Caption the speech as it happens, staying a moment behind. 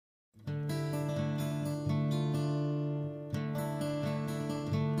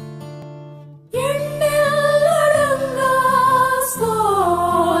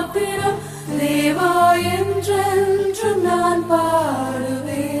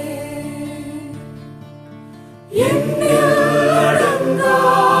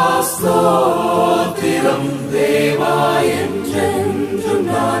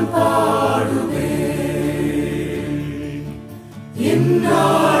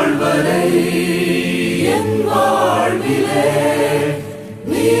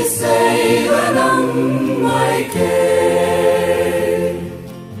வைக்கே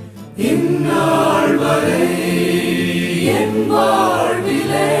இந்நாள் வரை என்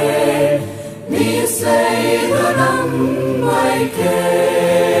வாழ்விலே நீ செய்த நன்மைக்கே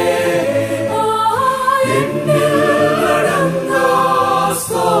என்னில் அடங்கா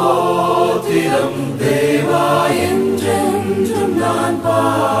ஸ்தோத்திரம் தேவா என்றென்றும் நான்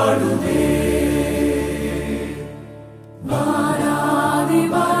பாடுவேன். வாராதி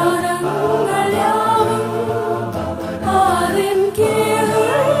வாரங்கள் யாவும் அதன்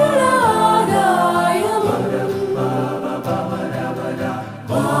கீழுள்ள ஆதாயமும்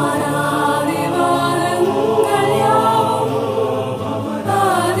வாராதி வாரங்கள் யாவும்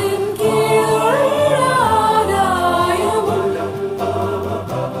அதன் கீழுள்ள ஆதாயமும்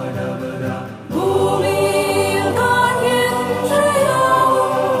பூமியில் காண்கின்ற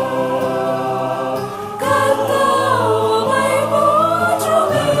யாவும் கர்த்தாவை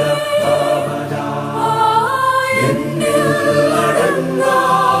போற்றுவேன். என்னில் அடங்கா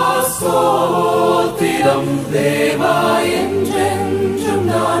ஸ்தோத்திரம் தேவா என்றென்றும்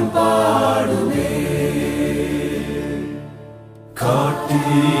நான் பாடுவேன்.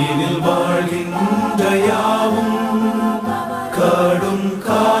 காட்டினில் வாழ்கின்ற யாவும் கடும்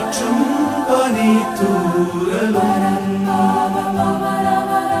காற்றும் பனி தூறலும்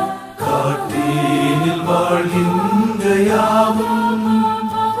காட்டினில் வாழ்கின்ற யாவும்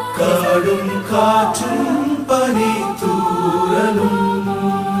கடும் காற்றும் பனி தூறலும்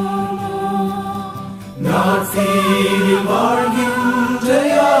நாட்டினில் வாழ்கின்ற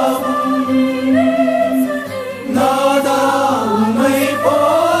யாவும் நாதா உம்மை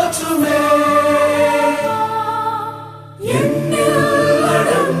போற்றுமே. என்னில்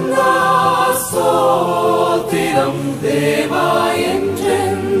அடங்கா ஸ்தோத்திரம் தேவா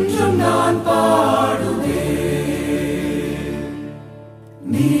என்றென்றும் நான் பாடுவேன்.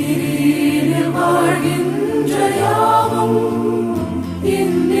 நீரினில் வாழ்கின்ற யாவும்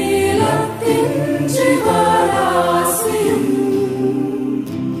இந்நிலத்தின் ஜீவராசியும்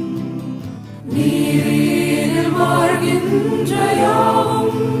நீரினில் வாழ்கின்ற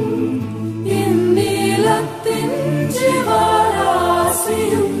யாவும் இந்நிலத்தின்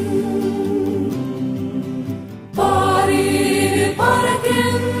ஜீவராசியும் பாரினில்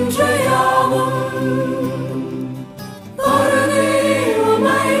பறக்கின்ற யாவும் பரனே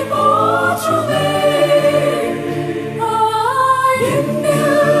உம்மை போற்றுவேன்.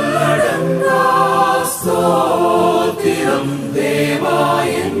 என்னில் அடங்கா ஸ்தோத்திரம் தேவா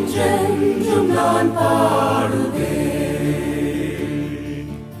என்றென்றும் நான் பாடுவேன்.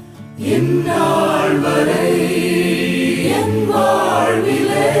 இந்நாள் வரை என்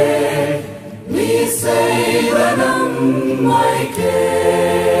வாழ்விலே நீ செய்த நன்மைக்கே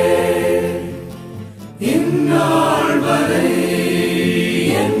இந்நாள் வரை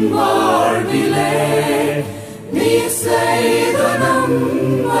என் வாழ்விலே நீ செய்த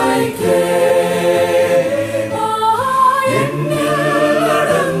நன்மைக்கே என்னில்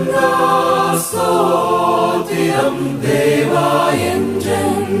அடங்கா ஸ்தோத்திரம் தேவா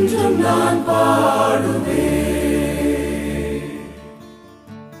என்றென்றும் நான் பாடுவேன்.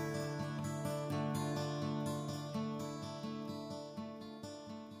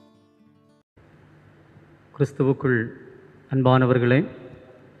 கிறிஸ்துவுக்குள் அன்பானவர்களே,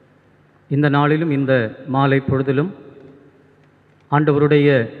 இந்த நாளிலும் இந்த மாலை பொழுதிலும் ஆண்டவருடைய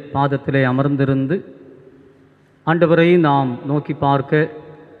பாதத்திலே அமர்ந்திருந்து ஆண்டவரை நாம் நோக்கி பார்க்க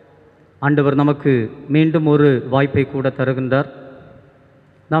ஆண்டவர் நமக்கு மீண்டும் ஒரு வாய்ப்பை கூட தருகின்றார்.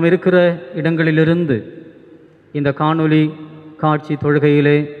 நாம் இருக்கிற இடங்களிலிருந்து இந்த காணொளி காட்சி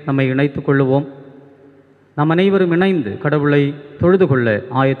தொழுகையிலே நம்மை இணைத்து கொள்ளுவோம். நாம் அனைவரும் இணைந்து கடவுளை தொழுது கொள்ள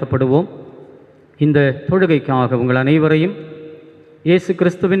ஆயத்தப்படுவோம். இந்த தொழுகைக்காக உங்கள் அனைவரையும் இயேசு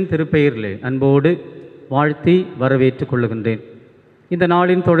கிறிஸ்துவின் திருப்பெயரிலே அன்போடு வாழ்த்தி வரவேற்றுக் கொள்ளுகின்றேன். இந்த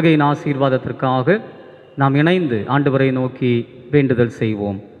நாளின் தொழுகையின் ஆசீர்வாதத்திற்காக நாம் இணைந்து ஆண்டவரை நோக்கி வேண்டுதல்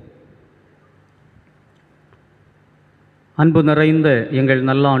செய்வோம். அன்பு நிறைந்த எங்கள்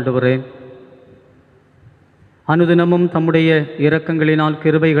நல்ல ஆண்டவரே, அனுதினமும் தம்முடைய இரக்கங்களினால்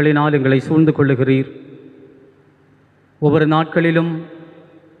கிருபைகளினால் எங்களை சூழ்ந்து கொள்ளுகிறீர். ஒவ்வொரு நாட்களிலும்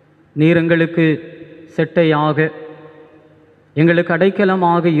நீர் எங்களுக்கு செட்டையாக எங்களுக்கு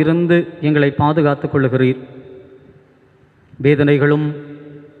அடைக்கலமாக இருந்து எங்களை பாதுகாத்து கொள்ளுகிறீர். வேதனைகளும்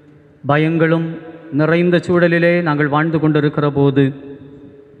பயங்களும் நிறைந்த சூழலிலே நாங்கள் வாழ்ந்து கொண்டிருக்கிற போது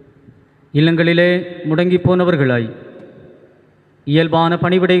இல்லங்களிலே முடங்கி போனவர்களாய் இயல்பான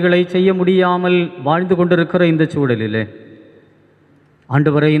பணிவிடைகளை செய்ய முடியாமல் வாழ்ந்து கொண்டிருக்கிற இந்த சூழலிலே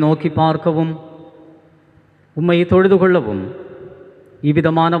ஆண்டவரை நோக்கி பார்க்கவும் உம்மை தொழுது கொள்ளவும்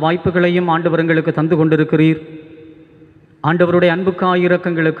இவ்விதமான வாய்ப்புகளையும் ஆண்டவர் எங்களுக்கு தந்து கொண்டிருக்கிறீர். ஆண்டவருடைய அன்புக்காய்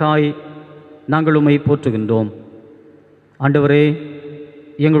இரக்கங்களுக்காய் நாங்கள் உம்மை போற்றுகின்றோம். ஆண்டவரே,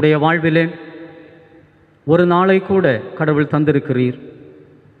 எங்களுடைய வாழ்விலே ஒரு நாளை கூட கடவுள் தந்திருக்கிறீர்.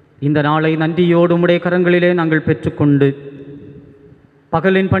 இந்த நாளை நன்றியோடு உம்முடைய கரங்களிலே நாங்கள் பெற்றுக்கொண்டு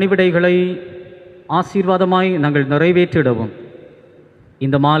பகலின் பணிவிடைகளை ஆசீர்வாதமாய் நாங்கள் நிறைவேற்றிடவும்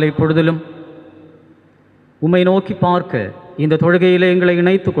இந்த மாலை பொழுதிலும் உம்மை நோக்கி பார்க்க இந்த தொழுகையிலே எங்களை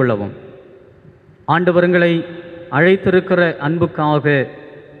இணைத்து கொள்ளவும் ஆண்டவர்களை அழைத்திருக்கிற அன்புக்காக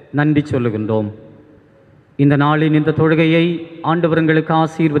நன்றி சொல்லுகின்றோம். இந்த நாளின் இந்த தொழுகையை ஆண்டவர்களுக்கு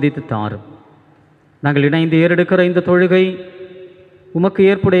ஆசீர்வதித்து தாரும். நாங்கள் இணைந்து ஏறெடுக்கிற இந்த தொழுகை உமக்கு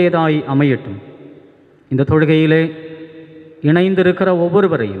ஏற்புடையதாய் அமையட்டும். இந்த தொழுகையிலே இணைந்திருக்கிற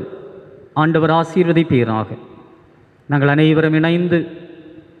ஒவ்வொருவரையும் ஆண்டவர் ஆசீர்வதிப்பீராக. நாங்கள் அனைவரும் இணைந்து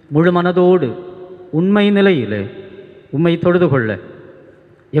முழு மனதோடு உண்மை நிலையிலே உம்மை தொழுது கொள்ள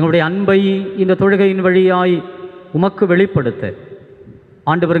எங்களுடைய அன்பை இந்த தொழுகையின் வழியாய் உமக்கு வெளிப்படுத்த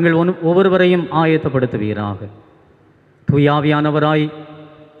ஆண்டவர்கள் ஒவ்வொருவரையும் ஆயத்தப்படுத்துவீராக. தூயாவியானவராய்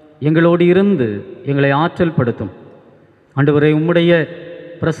எங்களோடு இருந்து எங்களை ஆற்றல் படுத்தும். ஆண்டவரை உம்முடைய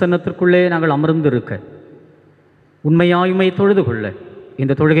பிரசன்னத்திற்குள்ளே நாங்கள் அமர்ந்திருக்க உண்மையாய் உம்மை தொழுது கொள்ள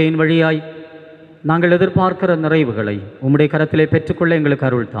இந்த தொழுகையின் வழியாய் நாங்கள் எதிர்பார்க்கிற நிறைவுகளை உம்முடைய கரத்திலே பெற்றுக்கொள்ள எங்களுக்கு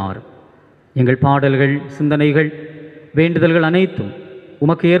அருள் தார். எங்கள் பாடல்கள், சிந்தனைகள், வேண்டுதல்கள் அனைத்தும்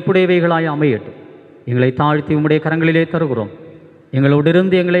உமக்கு ஏற்புடையவைகளாய் அமையட்டும். எங்களை தாழ்த்தி உம்முடைய கரங்களிலே தருகிறோம். எங்களோடு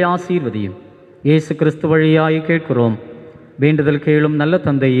இருந்து எங்களை ஆசீர்வதியும். இயேசு கிறிஸ்து வழியாய் கேட்கிறோம். வேண்டுதல் கேளும் நல்ல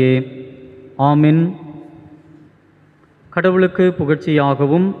தந்தையே, ஆமென். கடவுளுக்கு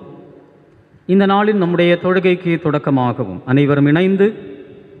புகழ்ச்சியாகவும் இந்த நாளில் நம்முடைய தொழுகைக்கு தொடக்கமாகவும் அனைவரும் இணைந்து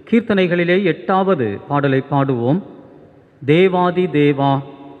கீர்த்தனைகளிலே 8வது பாடலை பாடுவோம். தேவாதி தேவா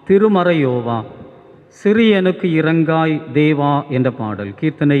திருமறையோவா சிறியனுக்கு இரங்காய் தேவா என்ற பாடல்.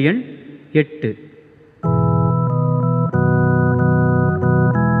 கீர்த்தனை எண் 8.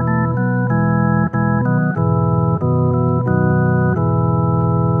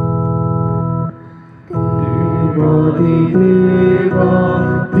 தேவா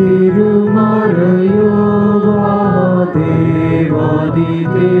திருமறையோவா தேவாதி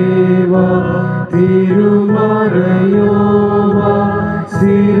தேவா திருமறையோவா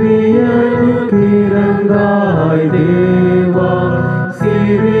சிறியனுக்கு இரங்காய் தேவா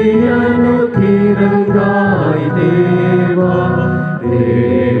சிறியனுக்கு இரங்காய் தேவா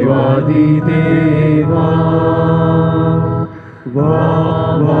தேவாதி தேவா வா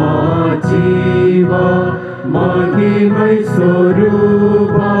வா ஜீவா மகிமை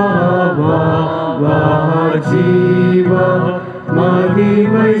சொரூபா வா வா ஜீவா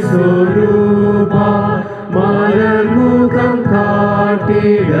மகிமை சொரூபா மலர் முகம்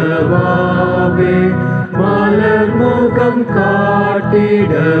காட்டிடவாவே மலர் முகம்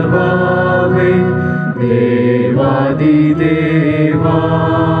காட்டிடவாவே தேவாதி தேவா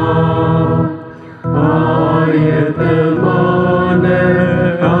ஆயத்தமான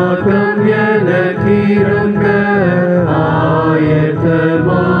ஆகம் எனக்கிருங்க ஆயத்தமான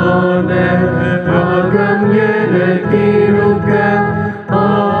ஆகம் எனக்கிருங்க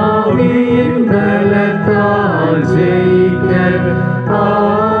ஆவியின் பலத்தால் ஜெயிக்க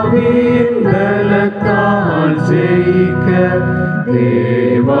ஆவியின் பலத்தால் ஜெயிக்க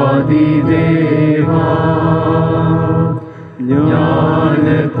தேவாதி தேவா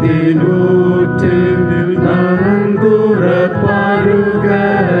ஞானத்தினூற்று நன்குற பருக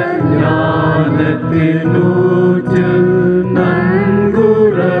ஞானத்தினூற்று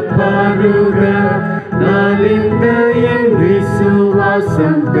நன்குற பருக நலிந்த என்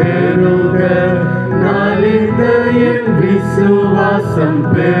விசுவாசம் பெருக நலிந்த என் விசுவாசம்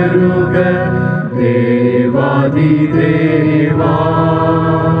பெருக தேவாதி தேவா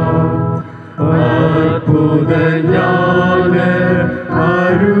அற்புத ஞான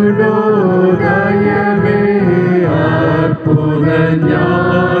அருணோதயமே அற்புத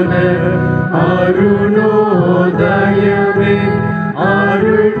ஞான அருணோதயமே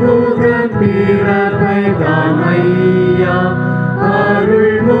அருள்முக பிறப்பைதாமையா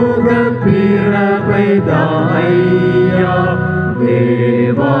அருள்முக பிறப்பைதாமையா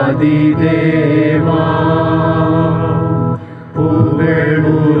தேவாதி தேவா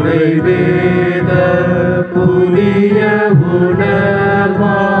புகழ்முறை வேத புதிய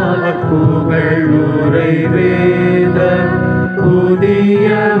உணர்வால் புகழ்முறை வேத புதிய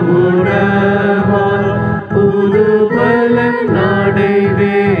உணர்வால் புது பலன்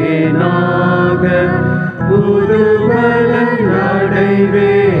அடைவேனாக புது பலன்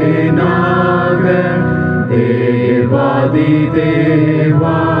அடைவேனாக தேவாதி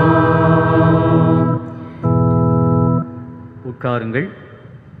தேவா. உட்காருங்கள்.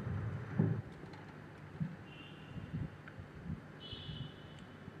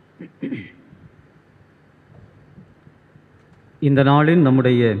 இந்த நாளில்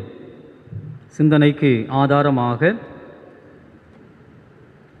நம்முடைய சிந்தனைக்கு ஆதாரமாக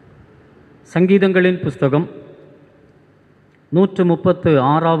சங்கீதங்களின் புஸ்தகம்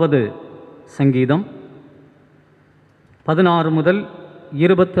 136வது சங்கீதம் 16 முதல்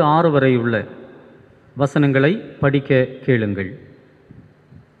 26 வரை உள்ள வசனங்களை படிக்க கேளுங்கள்.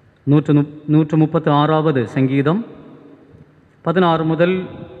 136வது சங்கீதம் 16 முதல்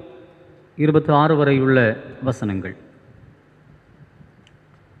 26 வரை உள்ள வசனங்கள்.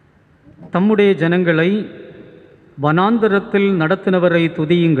 தம்முடைய ஜனங்களை வனாந்தரத்தில் நடத்தினவரை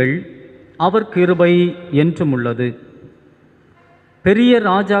துதியுங்கள், அவர் கிருபை என்றும் உள்ளது. பெரிய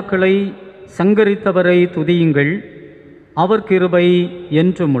ராஜாக்களை சங்கரித்தவரை துதியுங்கள், அவர் கிருபை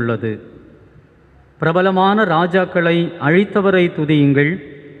என்றும் உள்ளது. பிரபலமான ராஜாக்களை அழித்தவரை துதியுங்கள்,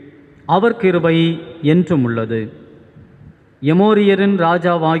 அவர் கிருபை என்றும் உள்ளது. எமோரியரின்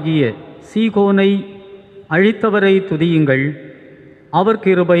ராஜாவாகிய சீகோனை அழித்தவரை துதியுங்கள், அவர்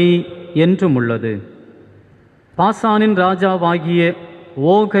கிருபை என்றும் உள்ளது. பாசானின் ராஜாவாகிய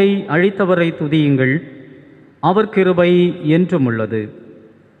ஓகை அழித்தவரை துதியுங்கள், அவர் கிருபை என்றும் உள்ளது.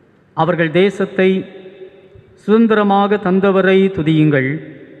 அவர்கள் தேசத்தை சுதந்திரமாக தந்தவரை துதியுங்கள்,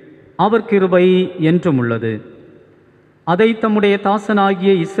 அவர் கிருபை என்றும் உள்ளது. அதை தம்முடைய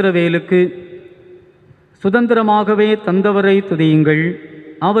தாசனாகிய இஸ்ரவேலுக்கு சுதந்திரமாகவே தந்தவரை துதியுங்கள்,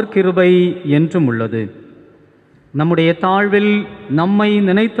 அவர் கிருபை என்றும் உள்ளது. நம்முடைய தாழ்வில் நம்மை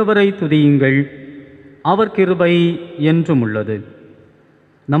நினைத்தவரை துதியுங்கள், அவர் கிருபை என்றும் உள்ளது.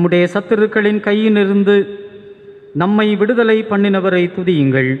 நம்முடைய சத்துருக்களின் கையிலிருந்து நம்மை விடுதலை பண்ணினவரை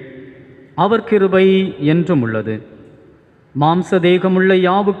துதியுங்கள், அவர் கிருபை என்றும் உள்ளது. மாம்ச தேகமுள்ள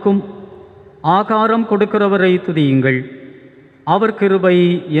யாவுக்கும் ஆகாரம் கொடுக்கிறவரை துதியுங்கள், அவர் கிருபை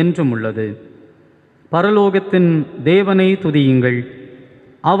என்றும் உள்ளது. பரலோகத்தின் தேவனை துதியுங்கள்,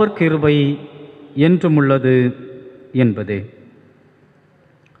 அவர் கிருபை என்றும் உள்ளது என்பதே.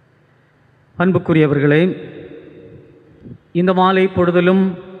 அன்புக்குரியவர்களே, இந்த மாலை பொழுதிலும்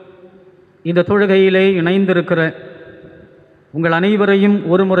இந்த தொழுகையிலே இணைந்திருக்கிற உங்கள் அனைவரையும்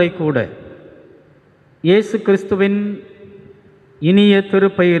ஒரு முறை கூட இயேசு கிறிஸ்துவின் இனிய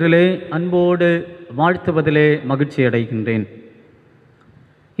திருப்பெயரிலே அன்போடு வாழ்த்துவதிலே மகிழ்ச்சி அடைகின்றேன்.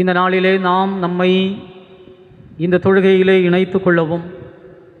 இந்த நாளிலே நாம் நம்மை இந்த தொழுகையிலே இணைத்து கொள்ளவும்,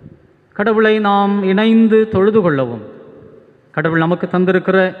 கடவுளை நாம் இணைந்து தொழுது கொள்ளவும், கடவுள் நமக்கு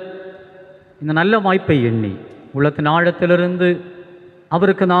தந்திருக்கிற இந்த நல்ல வாய்ப்பை எண்ணி உள்ளத்தின் ஆழத்திலிருந்து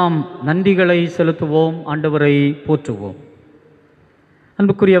அவருக்கு நாம் நன்றிகளை செலுத்துவோம், ஆண்டவரை போற்றுவோம்.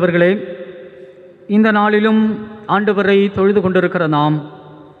 அன்புக்குரியவர்களே, இந்த நாளிலும் ஆண்டவரை தொழுது கொண்டிருக்கிற நாம்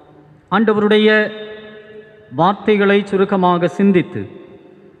ஆண்டவருடைய வார்த்தைகளை சுருக்கமாக சிந்தித்து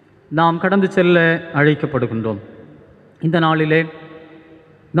நாம் கடந்து செல்ல அழைக்கப்படுகின்றோம். இந்த நாளிலே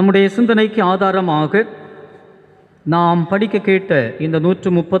நம்முடைய சிந்தனைக்கு ஆதாரமாக நாம் படிக்க கேட்ட இந்த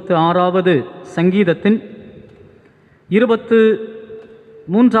 136வது சங்கீதத்தின்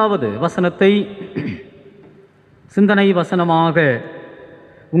 23வது வசனத்தை சிந்தனை வசனமாக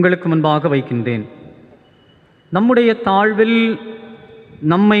உங்களுக்கு முன்பாக வைக்கின்றேன். நம்முடைய தாழ்வில்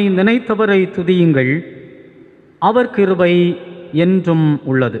நம்மை நினைத்தவரை துதியுங்கள், அவர் கிருபை என்றும்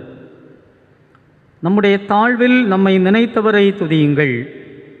உள்ளது. நம்முடைய தாழ்வில் நம்மை நினைத்தவரை துதியுங்கள்,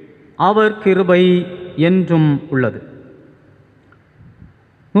 அவர் கிருபை என்றும் உள்ளது.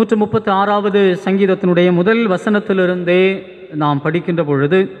 136வது சங்கீதத்தினுடைய முதல் வசனத்திலிருந்தே நாம் படிக்கின்ற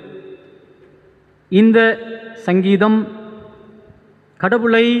பொழுது இந்த சங்கீதம்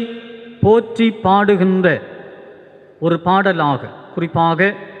கடவுளை போற்றி பாடுகின்ற ஒரு பாடலாக, குறிப்பாக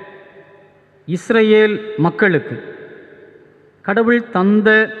இஸ்ரவேல் மக்களுக்கு கடவுள் தந்த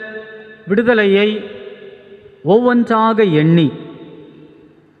விடுதலையை ஒவ்வொன்றாக எண்ணி,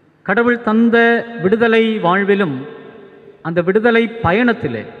 கடவுள் தந்த விடுதலை வாழ்விலும் அந்த விடுதலை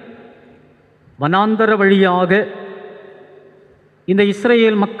பயணத்திலே வனாந்தர வழியாக இந்த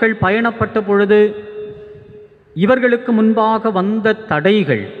இஸ்ரவேல் மக்கள் பயணப்பட்ட பொழுது இவர்களுக்கு முன்பாக வந்த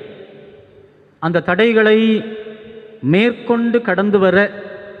தடைகள், அந்த தடைகளை மேற்கொண்டு கடந்து வர,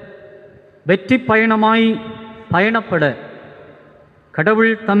 வெற்றி பயணமாய் பயணப்பட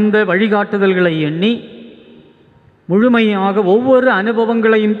கடவுள் தந்த வழிகாட்டுதல்களை எண்ணி முழுமையாக ஒவ்வொரு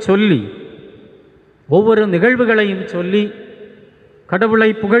அனுபவங்களையும் சொல்லி, ஒவ்வொரு நிகழ்வுகளையும் சொல்லி கடவுளை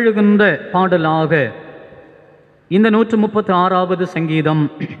புகழுகின்ற பாடலாக இந்த 136வது சங்கீதம்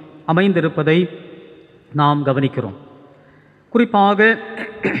அமைந்திருப்பதை நாம் கவனிக்கிறோம். குறிப்பாக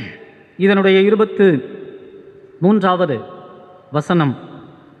இதனுடைய 23வது வசனம்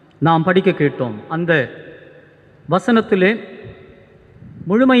நாம் படிக்க கேட்டோம். அந்த வசனத்திலே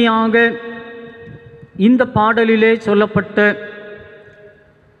முழுமையாக இந்த பாடலிலே சொல்லப்பட்ட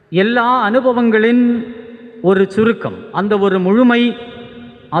எல்லா அனுபவங்களின் ஒரு சுருக்கம், அந்த ஒரு முழுமை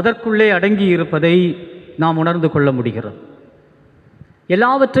அதற்குள்ளே அடங்கி இருப்பதை நாம் உணர்ந்து கொள்ள முடிகிறது.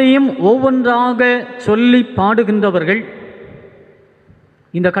 எல்லாவற்றையும் ஒவ்வொன்றாக சொல்லி பாடுகின்றவர்கள்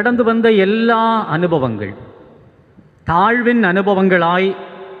இந்த கடந்து வந்த எல்லா அனுபவங்கள் தாழ்வின் அனுபவங்களாய்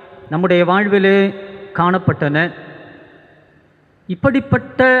நம்முடைய வாழ்விலே காணப்பட்டன.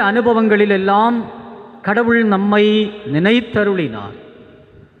 இப்படிப்பட்ட அனுபவங்களிலெல்லாம் கடவுள் நம்மை நினைத்தருளினார்,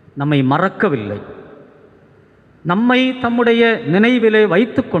 நம்மை மறக்கவில்லை, நம்மை தம்முடைய நினைவிலே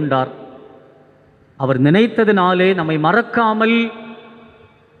வைத்து கொண்டார். அவர் நினைத்ததினாலே நம்மை மறக்காமல்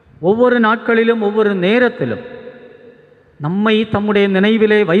ஒவ்வொரு நாட்களிலும் ஒவ்வொரு நேரத்திலும் நம்மை தம்முடைய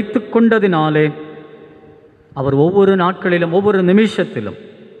நினைவிலே வைத்து கொண்டதினாலே அவர் ஒவ்வொரு நாட்களிலும் ஒவ்வொரு நிமிஷத்திலும்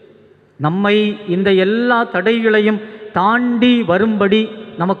நம்மை இந்த எல்லா தடைகளையும் தாண்டி வரும்படி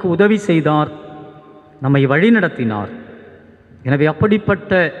நமக்கு உதவி செய்தார், நம்மை வழிநடத்தினார். எனவே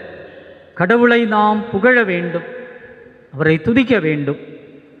அப்படிப்பட்ட கடவுளை நாம் புகழ வேண்டும், அவரை துதிக்க வேண்டும்,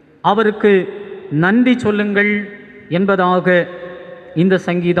 அவருக்கு நன்றி சொல்லுங்கள் என்பதாக இந்த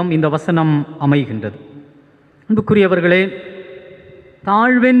சங்கீதம், இந்த வசனம் அமைகின்றது. அன்புக்குரியவர்களே,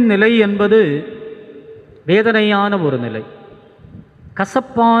 தாழ்வின் நிலை என்பது வேதனையான ஒரு நிலை,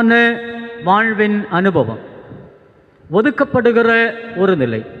 கசப்பான வாழ்வின் அனுபவம், ஒதுக்கப்படுகிற ஒரு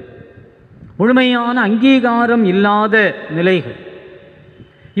நிலை, முழுமையான அங்கீகாரம் இல்லாத நிலைகள்.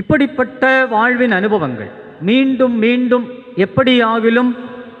 இப்படிப்பட்ட வாழ்வின் அனுபவங்கள் மீண்டும் மீண்டும் எப்படியாகிலும்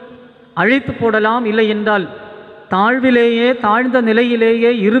அழைத்து போடலாம், இல்லை என்றால் தாழ்விலேயே தாழ்ந்த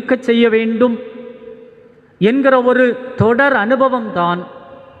நிலையிலேயே இருக்கச் செய்ய வேண்டும் என்கிற ஒரு தொடர் அனுபவம்தான்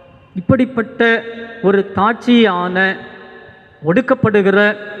இப்படிப்பட்ட ஒரு தாட்சியான ஒடுக்கப்படுகிற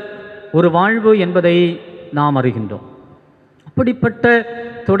ஒரு வாழ்வு என்பதை நாம் அறிகின்றோம். அப்படிப்பட்ட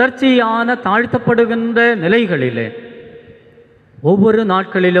தொடர்ச்சியான தாழ்த்தப்படுகின்ற நிலைகளிலே ஒவ்வொரு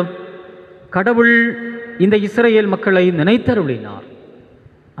நாட்களிலும் கடவுள் இந்த இஸ்ரவேல் மக்களை நினைத்தருளினார்.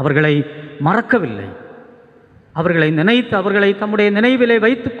 அவர்களை மறக்கவில்லை, அவர்களை நினைத்து அவர்களை தம்முடைய நினைவிலே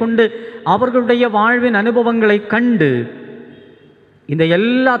வைத்து கொண்டு அவர்களுடைய வாழ்வின் அனுபவங்களை கண்டு இந்த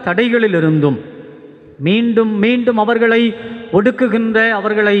எல்லா தடைகளிலிருந்தும் மீண்டும் மீண்டும் அவர்களை ஒடுக்குகின்ற,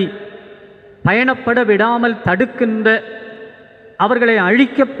 அவர்களை பயணப்பட விடாமல் தடுக்கின்ற, அவர்களை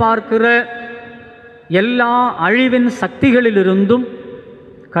அழிக்க பார்க்கிற எல்லா அழிவின் சக்திகளிலிருந்தும்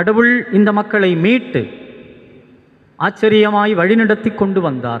கடவுள் இந்த மக்களை மீட்டு ஆச்சரியமாய் வழிநடத்தி கொண்டு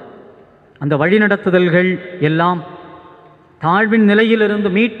வந்தார். அந்த வழிநடத்துதல்கள் எல்லாம் தாழ்வின் நிலையிலிருந்து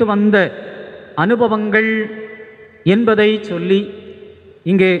மீட்டு வந்த அனுபவங்கள் என்பதை சொல்லி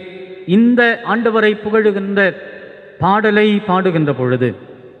இங்கே இந்த ஆண்டவரை புகழுகின்ற பாடலை பாடுகின்ற பொழுது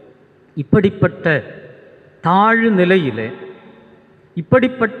இப்படிப்பட்ட தாழ் நிலையிலே,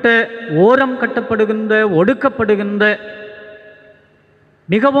 இப்படிப்பட்ட ஓரம் கட்டப்படுகின்ற, ஒடுக்கப்படுகின்ற,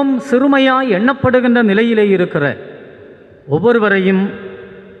 மிகவும் சிறுமையாய் எண்ணப்படுகின்ற நிலையிலே இருக்கிற ஒவ்வொருவரையும்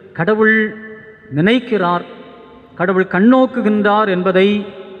கடவுள் நினைக்கிறார், கடவுள் கண்ணோக்குகின்றார் என்பதை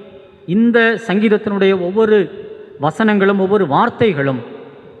இந்த சங்கீதத்தினுடைய ஒவ்வொரு வசனங்களும் ஒவ்வொரு வார்த்தைகளும்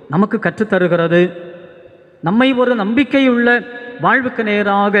நமக்கு கற்றுத்தருகிறது. நம்மை ஒரு நம்பிக்கையுள்ள வாழ்வுக்கு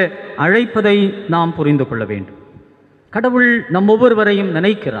நேராக அழைப்பதை நாம் புரிந்து கொள்ள வேண்டும். கடவுள் நம் ஒவ்வொருவரையும்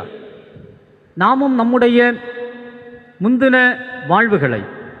நினைக்கிறார். நாமும் நம்முடைய முந்தின வாழ்வுகளை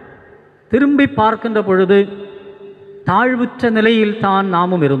திரும்பி பார்க்கின்ற பொழுது தாழ்வுற்ற நிலையில்தான்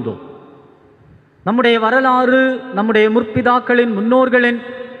நாமும் இருந்தோம். நம்முடைய வரலாறு, நம்முடைய முற்பிதாக்களின் முன்னோர்களின்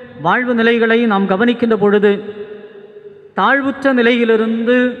வாழ்வு நிலைகளை நாம் கவனிக்கின்ற பொழுது தாழ்வுற்ற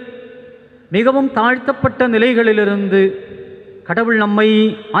நிலையிலிருந்து, மிகவும் தாழ்த்தப்பட்ட நிலைகளிலிருந்து கடவுள் நம்மை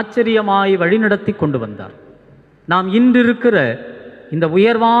ஆச்சரியமாய் வழிநடத்தி கொண்டு வந்தார். நாம் இன்றிருக்கிற இந்த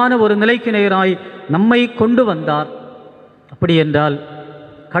உயர்வான ஒரு நிலைக்கு நேராய் நம்மை கொண்டு வந்தார். அப்படி என்றால்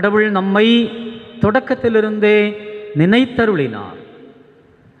கடவுள் நம்மை தொடக்கத்திலிருந்தே நினைத்தருளினார்,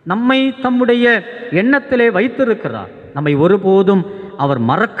 நம்மை தம்முடைய எண்ணத்திலே வைத்திருக்கிறார். நம்மை ஒருபோதும் அவர்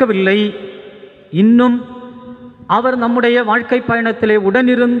மறக்கவில்லை. இன்னும் அவர் நம்முடைய வாழ்க்கை பயணத்திலே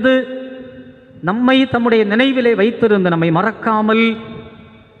உடனிருந்து நம்மை தம்முடைய நினைவிலே வைத்திருந்து நம்மை மறக்காமல்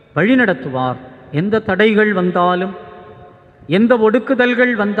வழிநடத்துவார். எந்த தடைகள் வந்தாலும், எந்த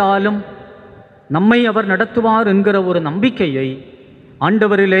ஒடுக்குதல்கள் வந்தாலும் நம்மை அவர் நடத்துவார் என்கிற ஒரு நம்பிக்கையை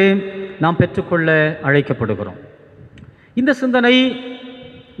ஆண்டவரிலே நாம் பெற்றுக்கொள்ள அழைக்கப்படுகிறோம். இந்த சிந்தனை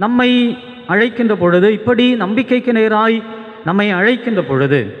நம்மை அழைக்கின்ற பொழுது, இப்படி நம்பிக்கைக்கு நேராய் நம்மை அழைக்கின்ற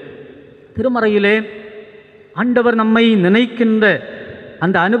பொழுது, திருமறையிலே ஆண்டவர் நம்மை நினைக்கின்ற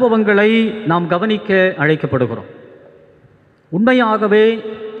அந்த அனுபவங்களை நாம் கவனிக்க அழைக்கப்படுகிறோம். உண்மையாகவே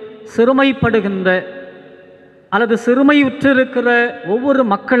சிறுமைப்படுகின்ற அல்லது சிறுமையுற்றிருக்கிற ஒவ்வொரு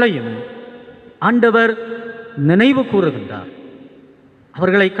மக்களையும் ஆண்டவர் நினைவு கூறுகின்றார்.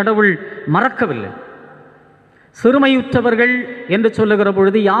 அவர்களை கடவுள் மறக்கவில்லை. சிறுமையுற்றவர்கள் என்று சொல்லுகிற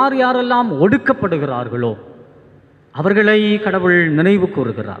பொழுது யார் யாரெல்லாம் ஒடுக்கப்படுகிறார்களோ அவர்களை கடவுள் நினைவு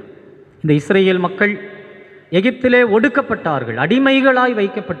கூறுகிறார். இந்த இஸ்ரேல் மக்கள் எகிப்திலே ஒடுக்கப்பட்டார்கள், அடிமைகளாய்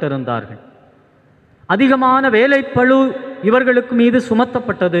வைக்கப்பட்டிருந்தார்கள். அதிகமான வேலைப்பளு இவர்களுக்கு மீது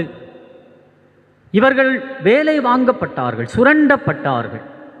சுமத்தப்பட்டது. இவர்கள் வேலை வாங்கப்பட்டார்கள், சுரண்டப்பட்டார்கள்.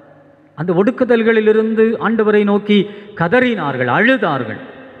 அந்த ஒடுக்குதல்களிலிருந்து ஆண்டவரை நோக்கி கதறினார்கள், அழுதார்கள்.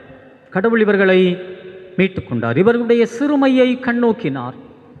 கடவுள் இவர்களை மீட்டு கொண்டார். இவர்களுடைய சிறுமையை கண்ணோக்கினார்.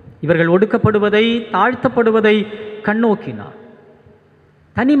 இவர்கள் ஒடுக்கப்படுவதை, தாழ்த்தப்படுவதை கண்ணோக்கினார்.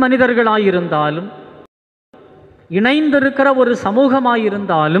 தனி மனிதர்களாயிருந்தாலும், இணைந்திருக்கிற ஒரு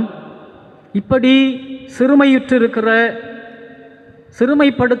சமூகமாயிருந்தாலும், இப்படி சிறுமையுற்றிருக்கிற,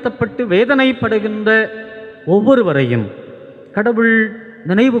 சிறுமைப்படுத்தப்பட்டு வேதனைப்படுகின்ற ஒவ்வொருவரையும் கடவுள்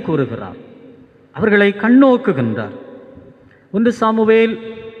நினைவு கூறுகிறார், அவர்களை கண்ணோக்குகின்றார். 1 சாமுவேல்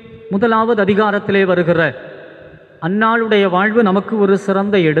 1வது அதிகாரத்திலே வருகிற அன்னாளுடைய வாழ்வு நமக்கு ஒரு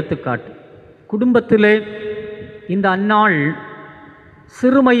சிறந்த எடுத்துக்காட்டு. குடும்பத்திலே இந்த அன்னாள்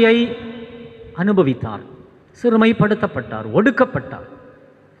சிறுமையை அனுபவித்தார், சிறுமைப்படுத்தப்பட்டார், ஒடுக்கப்பட்டார்.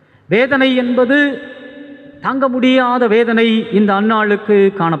 வேதனை என்பது தாங்க முடியாத வேதனை இந்த அன்னாளுக்கு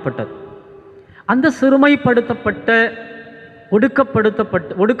காணப்பட்டது. அந்த சிறுமைப்படுத்தப்பட்ட,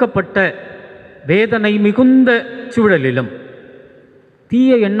 ஒடுக்கப்பட்ட வேதனை மிகுந்த சூழலிலும்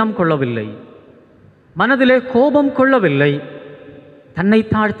தீய எண்ணம் கொள்ளவில்லை, மனதிலே கோபம் கொள்ளவில்லை. தன்னை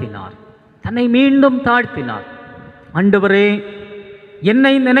தாழ்த்தினார், தன்னை மீண்டும் தாழ்த்தினார். ஆண்டவரே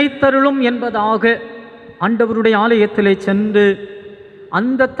என்னை நினைத்தருளும் என்பதாக ஆண்டவருடைய ஆலயத்திலே சென்று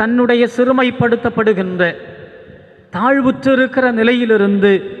அந்த தன்னுடைய சிறுமைப்படுத்தப்படுகின்ற, தாழ்வுற்றிருக்கிற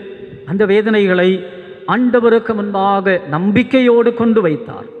நிலையிலிருந்து அந்த வேதனைகளை ஆண்டவருக்கு முன்பாக நம்பிக்கையோடு கொண்டு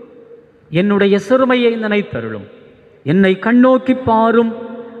வைத்தார். என்னுடைய சிறுமையை நினைத்தருளும், என்னை கண்ணோக்கி பாரும்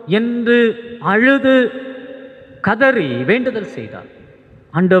என்று அழுது கதறி வேண்டுதல் செய்தார்.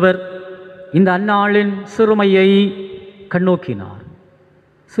 ஆண்டவர் இந்த அன்னாளின் சிறுமையை கண்ணோக்கினார்.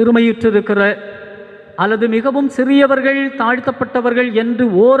 சிறுமையுற்றிருக்கிற அல்லது மிகவும் சிறியவர்கள், தாழ்த்தப்பட்டவர்கள் என்று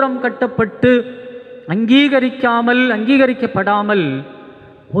ஓரம் கட்டப்பட்டு அங்கீகரிக்கப்படாமல்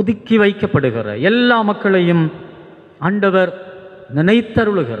ஒதுக்கி வைக்கப்படுகிற எல்லா மக்களையும் ஆண்டவர்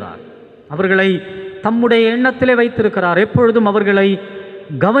நினைத்தருளுகிறார். அவர்களை தம்முடைய எண்ணத்திலே வைத்திருக்கிறார். எப்பொழுதும் அவர்களை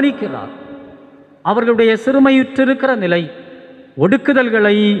கவனிக்கிறார். அவர்களுடைய சிறுமையுற்றிருக்கிற நிலை,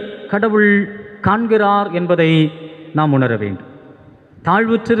 ஒடுக்குதல்களை கடவுள் காண்கிறார் என்பதை நாம் உணர வேண்டும்.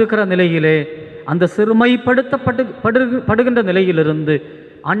 தாழ்வுற்றிருக்கிற நிலையிலே, அந்த சிறுமைப்படுத்தப்படுகின்ற நிலையிலிருந்து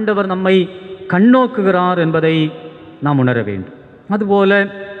ஆண்டவர் நம்மை கண்ணோக்குகிறார் என்பதை நாம் உணர வேண்டும். அதுபோல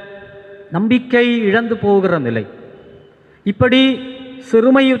நம்பிக்கை இழந்து போகிற நிலை, இப்படி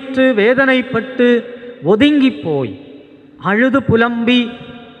சிறுமையுற்று வேதனைப்பட்டு ஒதுங்கி போய் அழுது புலம்பி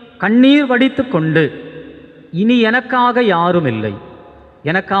கண்ணீர் வடித்து கொண்டு இனி எனக்காக யாரும் இல்லை,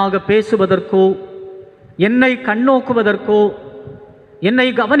 எனக்காக பேசுவதற்கோ, என்னை கண்ணோக்குவதற்கோ, என்னை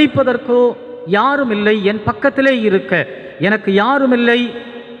கவனிப்பதற்கோ யாரும் இல்லை, என் பக்கத்திலே இருக்க எனக்கு யாரும் இல்லை,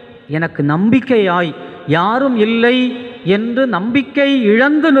 எனக்கு நம்பிக்கையாய் யாரும் இல்லை என்று நம்பிக்கை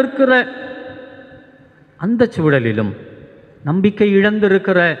இழந்து நிற்கிற அந்த சூழலிலும், நம்பிக்கை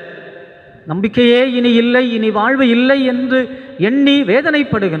இழந்திருக்கிற, நம்பிக்கையே இனி இல்லை, இனி வாழ்வு இல்லை என்று எண்ணி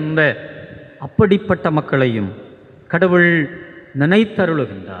வேதனைப்படுகின்ற அப்படிப்பட்ட மக்களையும் கடவுள்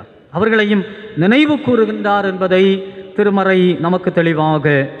நினைத்தருளுகின்றார், அவர்களையும் நினைவு கூறுகின்றார் என்பதை திருமறை நமக்கு தெளிவாக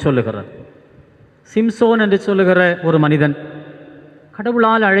சொல்லுகிறது. சிம்சோன் என்று சொல்லுகிற ஒரு மனிதன்,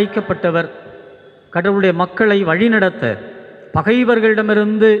 கடவுளால் அழைக்கப்பட்டவர், கடவுளுடைய மக்களை வழிநடத்த,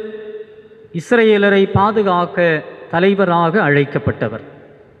 பகைவர்களிடமிருந்து இஸ்ரேலரை பாதுகாக்க தலைவராக அழைக்கப்பட்டவர்.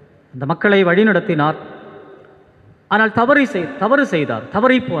 அந்த மக்களை வழிநடத்தினார். ஆனால் தவறு செய்தார்,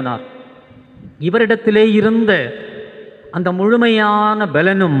 தவறிப்போனார். இவரிடத்திலே இருந்த அந்த முழுமையான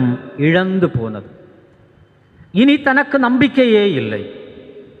பலனும் இழந்து போனது. இனி தனக்கு நம்பிக்கையே இல்லை.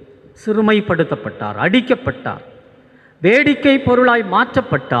 சிறுமைப்படுத்தப்பட்டார், அடிக்கப்பட்டார், வேடிக்கை பொருளாய்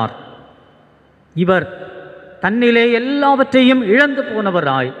மாற்றப்பட்டார். இவர் தன்னிலே எல்லாவற்றையும் இழந்து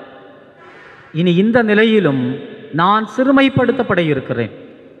போனவராய், இனி இந்த நிலையிலும் நான் சிறுமைப்படுத்தப்பட இருக்கிறேன்,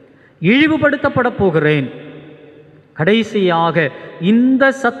 இழிவுபடுத்தப்பட போகிறேன். கடைசியாக இந்த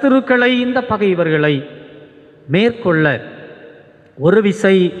சத்துருக்களை, இந்த பகைவர்களை மேற்கொள்ள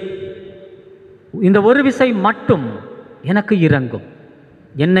இந்த ஒரு விசை மட்டும் எனக்கு இறங்கும்,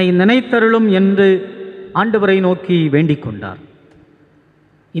 என்னை நினைத்தருளும் என்று ஆண்டவரை நோக்கி வேண்டிக் கொண்டார்.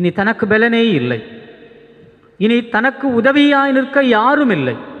 இனி தனக்கு பலனே இல்லை, இனி தனக்கு உதவியாய் நிற்க யாரும்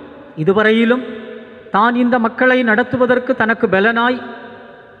இல்லை. இதுவரையிலும் தான் இந்த மக்களை நடத்துவதற்கு தனக்கு பலனாய்,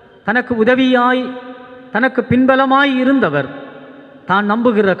 தனக்கு உதவியாய், தனக்கு பின்பலமாய் இருந்தவர், தான்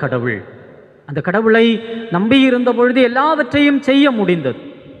நம்புகிற கடவுள், அந்த கடவுளை நம்பியிருந்த பொழுது எல்லாவற்றையும் செய்ய முடிந்தது.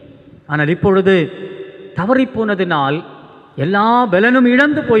 ஆனால் இப்பொழுது தவறிப்போனதினால் எல்லா பலனும்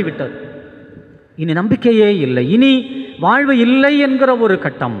இழந்து போய்விட்டது. இனி நம்பிக்கையே இல்லை, இனி வாழ்வு இல்லை என்கிற ஒரு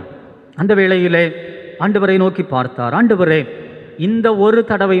கட்டம். அந்த வேளையிலே ஆண்டவரை நோக்கி பார்த்தார். ஆண்டவரே, இந்த ஒரு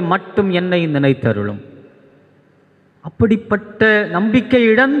தடவை மட்டும் என்னை நினைத்தருளும். அப்படிப்பட்ட நம்பிக்கை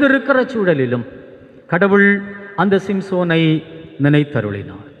இழந்திருக்கிற சூழலிலும் கடவுள் அந்த சிம்சோனை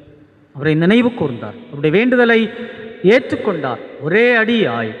நினைத்தருளினார். அவரை நினைவு கூர்ந்தார், அவருடைய வேண்டுதலை ஏற்றுக்கொண்டார். ஒரே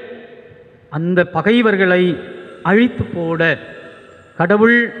அடியாய் அந்த பகைவர்களை அழித்து போட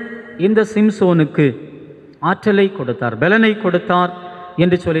கடவுள் இந்த சிம்சோனுக்கு ஆற்றலை கொடுத்தார், பலனை கொடுத்தார்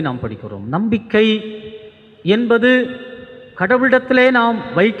என்று சொல்லி நாம் படிக்கிறோம். நம்பிக்கை என்பது கடவுளிடத்திலே நாம்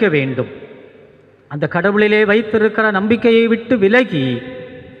வைக்க வேண்டும். அந்த கடவுளிலே வைத்திருக்கிற நம்பிக்கையை விட்டு விலகி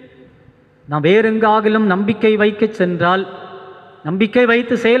நாம் வேறெங்காகிலும் நம்பிக்கை வைக்க சென்றால், நம்பிக்கை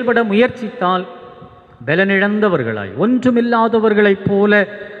வைத்து செயல்பட முயற்சித்தால் பலனிழந்தவர்களாய் ஒன்றுமில்லாதவர்களைப் போல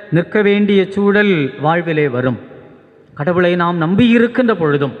நிற்க வேண்டிய சூழல் வாழ்விலே வரும். கடவுளை நாம் நம்பியிருக்கின்ற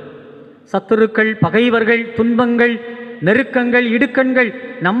பொழுதும் சத்துருக்கள், பகைவர்கள், துன்பங்கள், நெருக்கங்கள், இடுக்கண்கள்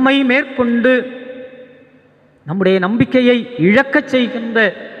நம்மை மேற்கொண்டு நம்முடைய நம்பிக்கையை இழக்கச் செய்கின்ற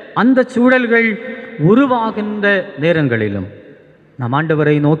அந்த சூழல்கள் உருவாகின்ற நேரங்களிலும் நாம்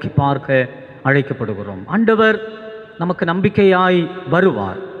ஆண்டவரை நோக்கி பார்க்க அழைக்கப்படுகிறோம். ஆண்டவர் நமக்கு நம்பிக்கையாய்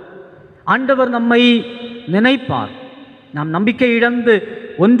வருவார். ஆண்டவர் நம்மை நினைப்பார். நாம் நம்பிக்கை இழந்து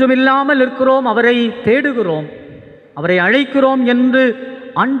ஒன்றுமில்லாமல் இருக்கிறோம், அவரை தேடுகிறோம், அவரை அழைக்கிறோம் என்று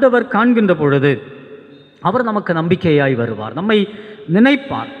ஆண்டவர் காண்கின்ற பொழுது அவர் நமக்கு நம்பிக்கையாய் வருவார், நம்மை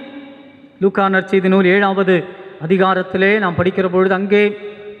நினைப்பார். லூக்கா நற்செய்தி நூல் 7வது அதிகாரத்திலே நாம் படிக்கிற பொழுது அங்கே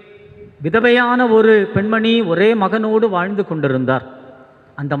விதவையான ஒரு பெண்மணி ஒரே மகனோடு வாழ்ந்து கொண்டிருந்தார்.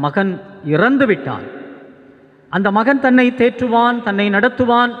 அந்த மகன் இறந்து விட்டான். அந்த மகன் தன்னை தேற்றுவான், தன்னை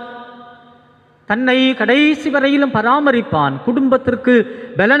நடத்துவான், தன்னை கடைசி வரையிலும் பராமரிப்பான், குடும்பத்திற்கு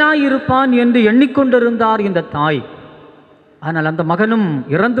பலனாயிருப்பான் என்று எண்ணிக்கொண்டிருந்தார் இந்த தாய். ஆனால் அந்த மகனும்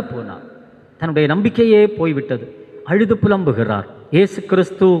இறந்து போனார். தன்னுடைய நம்பிக்கையே போய்விட்டது. அழுது புலம்புகிறார். இயேசு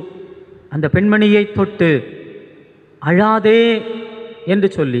கிறிஸ்து அந்த பெண்மணியை தொட்டு அழாதே என்று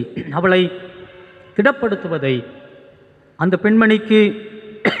சொல்லி அவளை திடப்படுத்துவதை, அந்த பெண்மணிக்கு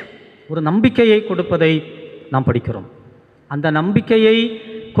ஒரு நம்பிக்கையை கொடுப்பதை நாம் படிக்கிறோம். அந்த நம்பிக்கையை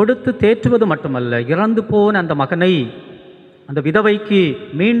கொடுத்து தேற்றுவது மட்டுமல்ல, இறந்து போன அந்த மகனை அந்த விதவைக்கு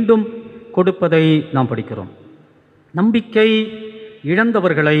மீண்டும் கொடுப்பதை நாம் படிக்கிறோம். நம்பிக்கை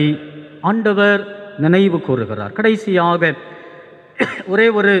இழந்தவர்களை ஆண்டவர் நினைவு கூறுகிறார். கடைசியாக ஒரே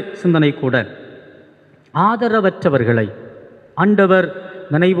ஒரு சிந்தனை கூட, ஆதரவற்றவர்களை ஆண்டவர்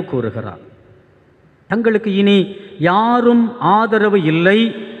நினைவு கூறுகிறார். தங்களுக்கு இனி யாரும் ஆதரவு இல்லை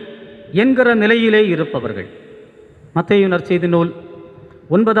என்கிற நிலையிலே இருப்பவர்கள். மத்தேயு நற்செய்தி நூல்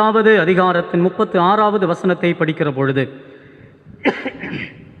 9வது அதிகாரத்தின் 36வது வசனத்தை படிக்கிற பொழுது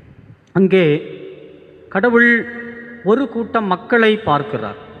அங்கே கடவுள் ஒரு கூட்டம் மக்களை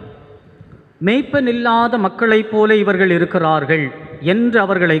பார்க்கிறார். மேய்ப்பன் இல்லாத மக்களைப் போல இவர்கள் இருக்கிறார்கள் என்று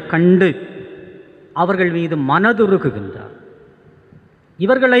அவர்களை கண்டு அவர்கள் மீது மனதுருகுகின்றார்.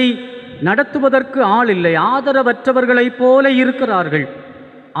 இவர்களை நடத்துவதற்கு ஆள் இல்லை, ஆதரவற்றவர்களைப் போல இருக்கிறார்கள்.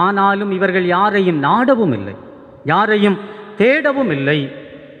 ஆனாலும் இவர்கள் யாரையும் நாடவும் இல்லை, யாரையும் தேடவும் இல்லை.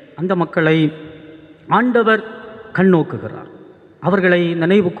 அந்த மக்களை ஆண்டவர் கண்ணோக்குகிறார், அவர்களை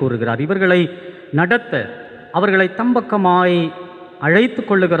நினைவு கூறுகிறார், இவர்களை நடத்த அவர்களை தம்பக்கமாய் அழைத்து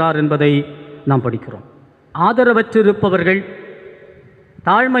கொள்ளுகிறார் என்பதை நாம் படிக்கிறோம். ஆதரவற்றிருப்பவர்கள்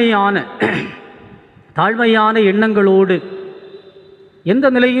தாழ்மையான எண்ணங்களோடு எந்த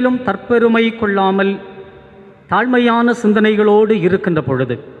நிலையிலும் தற்பெருமை கொள்ளாமல் தாழ்மையான சிந்தனைகளோடு இருக்கின்ற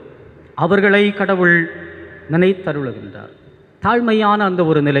பொழுது அவர்களை கடவுள் நினைத்தருளுகின்றார். தாழ்மையான அந்த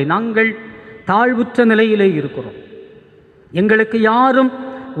ஒரு நிலை, நாங்கள் தாழ்வுற்ற நிலையிலே இருக்கிறோம், எங்களுக்கு யாரும்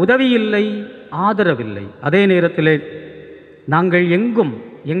உதவி இல்லை, ஆதரவில்லை. அதே நேரத்திலே நாங்கள் எங்கும்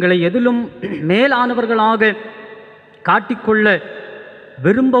எங்களை எதிலும் மேலானவர்களாக காட்டிக்கொள்ள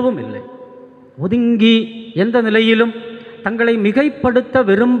விரும்பவும் இல்லை. ஒதுங்கி எந்த நிலையிலும் தங்களை மிகைப்படுத்த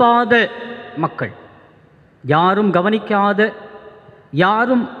விரும்பாத மக்கள், யாரும் கவனிக்காத,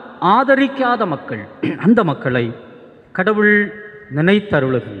 யாரும் ஆதரிக்காத மக்கள், அந்த மக்களை கடவுள்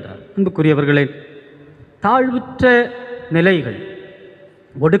நினைத்தருளுகின்றார். அன்புக்குரியவர்களே, தாழ்வுற்ற நிலைகள்,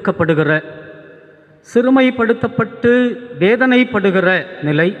 ஒடுக்கப்படுகிற, சிறுமைப்படுத்தப்பட்டு வேதனைப்படுகிற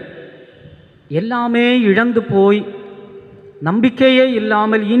நிலை எல்லாமே இழந்து போய் நம்பிக்கையே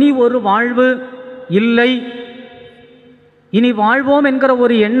இல்லாமல் இனி ஒரு வாழ்வு இல்லை, இனி வாழ்வோம் என்கிற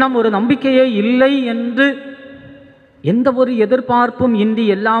ஒரு எண்ணம், ஒரு நம்பிக்கையே இல்லை என்று எந்த ஒரு எதிர்பார்ப்பும் இன்றி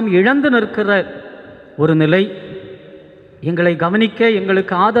எல்லாம் இழந்து நிற்கிற ஒரு நிலை, எங்களை கவனிக்க,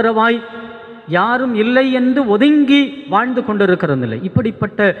 எங்களுக்கு ஆதரவாய் யாரும் இல்லை என்று ஒதுங்கி வாழ்ந்து கொண்டிருக்கிற நிலை.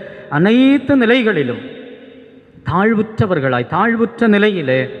 இப்படிப்பட்ட அனைத்து நிலைகளிலும் தாழ்வுற்றவர்களாய், தாழ்வுற்ற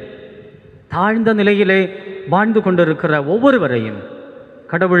நிலையிலே, தாழ்ந்த நிலையிலே வாழ்ந்து கொண்டிருக்கிற ஒவ்வொருவரையும்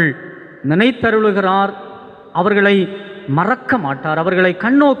கடவுள் நினைத்தருளுகிறார். அவர்களை மறக்க மாட்டார், அவர்களை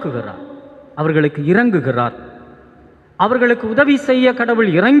கண்ணோக்குகிறார், அவர்களுக்கு இறங்குகிறார், அவர்களுக்கு உதவி செய்ய கடவுள்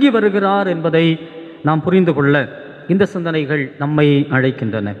இறங்கி வருகிறார் என்பதை நாம் புரிந்து கொள்ள இந்த சிந்தனைகள் நம்மை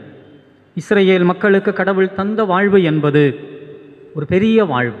அழைக்கின்றன. இஸ்ரேல் மக்களுக்கு கடவுள் தந்த வாழ்வு என்பது ஒரு பெரிய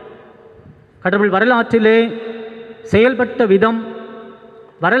வாழ்வு. கடவுள் வரலாற்றிலே செயல்பட்ட விதம்,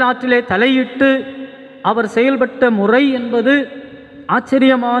 வரலாற்றிலே தலையிட்டு அவர் செயல்பட்ட முறை என்பது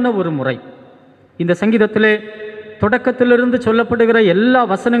ஆச்சரியமான ஒரு முறை. இந்த சங்கீதத்திலே தொடக்கத்திலிருந்து சொல்லப்படுகிற எல்லா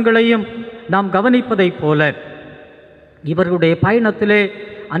வசனங்களையும் நாம் கவனிப்பதைப் போல இவர்களுடைய பயணத்திலே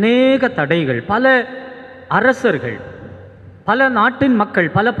அநேக தடைகள், பல அரசர்கள், பல நாட்டின் மக்கள்,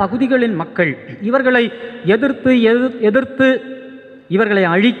 பல பகுதிகளின் மக்கள் இவர்களை எதிர்த்து இவர்களை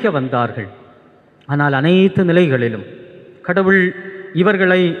அழிக்க வந்தார்கள். ஆனால் அனைத்து நிலைகளிலும் கடவுள்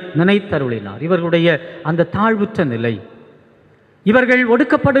இவர்களை நினைத்தருளினார். இவர்களுடைய அந்த தாழ்வுற்ற நிலை, இவர்கள்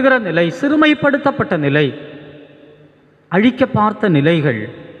ஒடுக்கப்படுகிற நிலை, சிறுமைப்படுத்தப்பட்ட நிலை, அழிக்க பார்த்த நிலைகள்,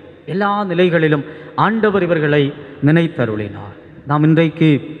 எல்லா நிலைகளிலும் ஆண்டவர் இவர்களை நினைத்தருளினார். நாம் இன்றைக்கு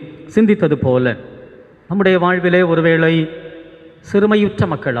சிந்தித்தது போல நம்முடைய வாழ்விலே ஒருவேளை சிறுமையுற்ற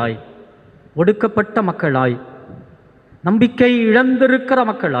மக்களாய், ஒடுக்கப்பட்ட மக்களாய், நம்பிக்கை இழந்திருக்கிற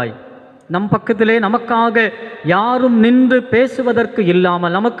மக்களாய், நம் பக்கத்திலே நமக்காக யாரும் நின்று பேசுவதற்கு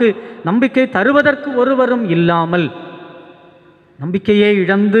இல்லாமல், நமக்கு நம்பிக்கை தருவதற்கு ஒருவரும் இல்லாமல், நம்பிக்கையே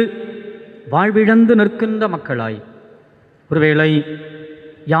இழந்து வாழ்விழந்து நிற்கின்ற மக்களாய், ஒருவேளை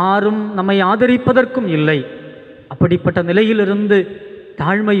யாரும் நம்மை ஆதரிப்பதற்கும் இல்லை, அப்படிப்பட்ட நிலையிலிருந்து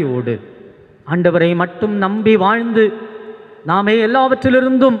தாழ்மையோடு ஆண்டவரை மட்டும் நம்பி வாழ்ந்து நாமே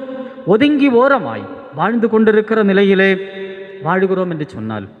எல்லாவற்றிலிருந்தும் ஒதுங்கி ஓரமாய் வாழ்ந்து கொண்டிருக்கிற நிலையிலே வாழுகிறோம் என்று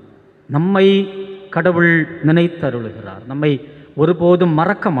சொன்னால் நம்மை கடவுள் நினைத்தருளுகிறார், நம்மை ஒருபோதும்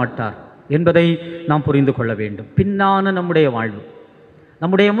மறக்க மாட்டார் என்பதை நாம் புரிந்து கொள்ள வேண்டும். பின்னான நம்முடைய வாழ்வு,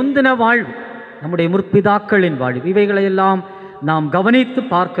 நம்முடைய முந்தின வாழ்வு, நம்முடைய முற்பிதாக்களின் வாழ்வு, இவைகளையெல்லாம் நாம் கவனித்து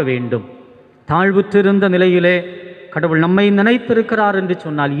பார்க்க வேண்டும். தாழ்வுற்றிருந்த நிலையிலே கடவுள் நம்மை நினைத்திருக்கிறார் என்று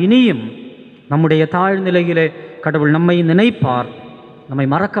சொன்னால் இனியும் நம்முடைய தாழ்நிலையிலே கடவுள் நம்மை நினைப்பார், நம்மை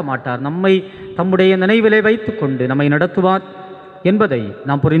மறக்க மாட்டார், நம்மை தம்முடைய நினைவிலே வைத்து கொண்டு நம்மை நடத்துவார் என்பதை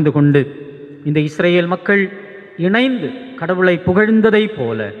நாம் புரிந்து கொண்டு இந்த இஸ்ரேல் மக்கள் இணைந்து கடவுளை புகழ்ந்ததை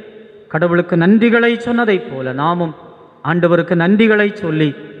போல, கடவுளுக்கு நன்றிகளை சொன்னதைப் போல நாமும் ஆண்டவருக்கு நன்றிகளை சொல்லி,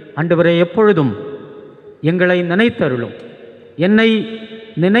 ஆண்டவரை எப்பொழுதும் எங்களை நினைத்தருளும், என்னை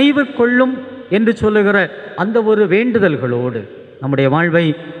நினைவு கொள்ளும் என்று சொல்லுகிற அந்த ஒரு வேண்டுதல்களோடு நம்முடைய வாழ்வை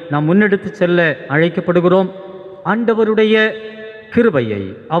நாம் முன்னெடுத்து செல்ல அழைக்கப்படுகிறோம். ஆண்டவருடைய கிருபையை,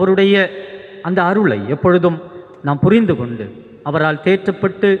 அவருடைய அந்த அருளை எப்பொழுதும் நாம் புரிந்து கொண்டு அவரால்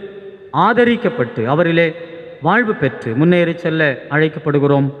தேற்றப்பட்டு ஆதரிக்கப்பட்டு அவரிலே வாழ்வு பெற்று முன்னேறி செல்ல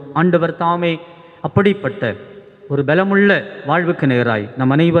அழைக்கப்படுகிறோம். ஆண்டவர் தாமே அப்படிப்பட்ட ஒரு பலமுள்ள வாழ்வுக்கு நேராய்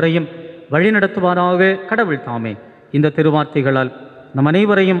நம் அனைவரையும் வழிநடத்துவாராக. கடவுள் தாமே இந்த திருவார்த்தைகளால் நம்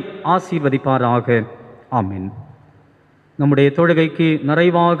அனைவரையும் ஆசீர்வதிப்பாராக. ஆமீன். நம்முடைய தொழுகைக்கு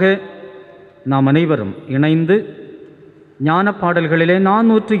நிறைவாக நாம் அனைவரும் இணைந்து ஞான பாடல்களிலே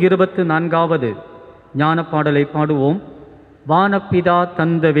 424வது ஞான பாடலை பாடுவோம். வானப்பிதா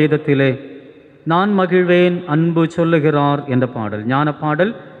தந்த வேதத்திலே நான் மகிழ்வேன் அன்பு சொல்லுகிறார் என்ற பாடல். ஞான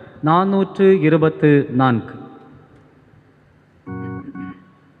பாடல் 424.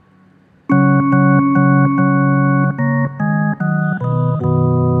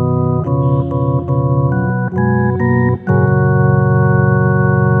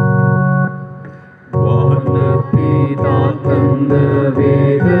 தந்த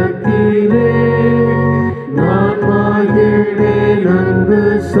வேதத்திலே நான் மகிழ்வேன் அன்பு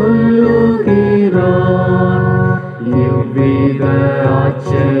சொல்லுகிறார். எவ்வித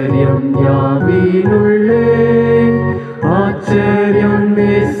ஆச்சரியம் யாவினுள்ளே ஆச்சரியம்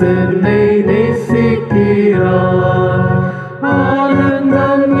நேசனை நேசிக்கிறார்.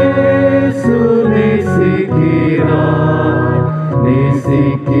 ஆனந்தம் இயேசு நேசிக்கிறார்,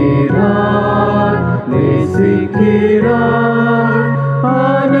 நேசிக்கிறார், நேசிக்கிறார்.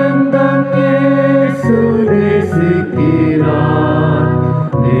 ஆனந்தம் இயேசு நேசிக்கிறார்,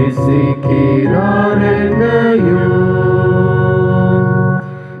 நேசிக்கிறார் என்னையும்.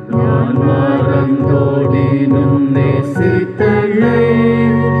 நான் மறந்தோடினும் நேசித்தலை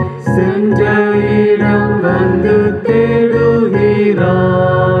சென்ற இடம் வந்து தேடுகிறார்.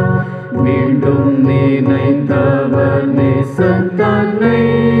 மீண்டும் நினைந்தவர் நேசன் தன்னை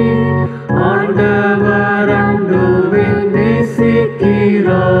ஆண்டவர் அன்புவின் நேசிக்கிறார்.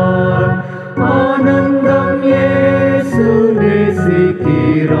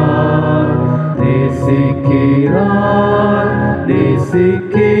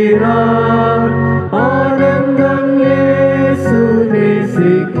 நேசிக்கிறார். ஆனந்தம் இயேசு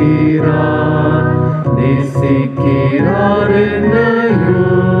நேசிக்கிறார். நேசிக்கிறார் என்னையும்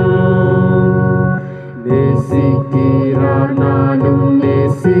நேசிக்கிறார். நானும்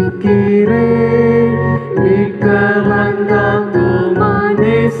நேசிக்கிறேன். மீட்க வந்தார் தோமா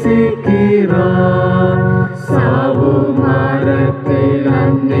நேசிக்கிறார். சாவு மரத்தில்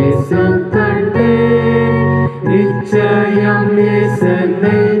அந்நேசம் கண்டேன். நிச்சயம்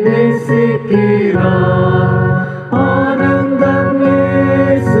இயேசனை நேசிக்கிறார். ஆனந்தம்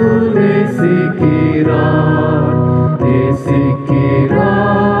இயேசு நேசிக்கிறார். நேசிக்கிறார்.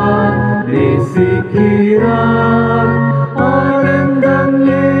 நேசிக்கிறார். ஆனந்தம்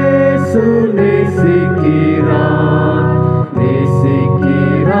இயேசு நேசிக்கிறார்.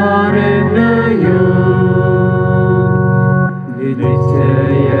 நேசிக்கிறார் என்னையும்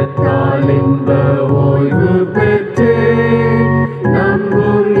நிச்சயத்தால் இன்ப ஓய்வு பெற்றேன்.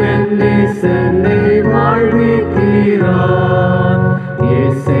 நம்பும் என் நேசனை வாழ்விக்கிறார்.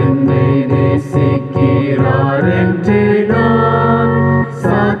 இயேசனை நேசிக்கிறார் என்றே நான்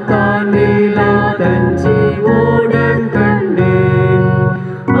சாத்தானிலா தஞ்சி ஓட கண்டேன்.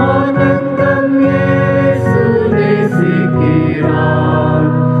 ஆனந்தம் இயேசு நேசிக்கிறார்.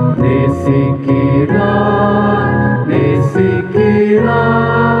 நேசிக்கிறார்.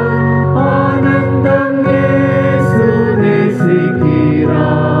 நேசிக்கிறார். ஆனந்தம் இயேசு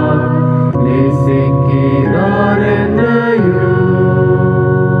நேசிக்கிறார். நேசிக்கிறார் என்னையும்.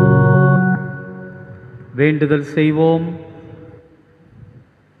 வேண்டுதல் செய்வோம்.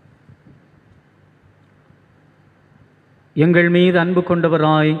 எங்கள் மீது அன்பு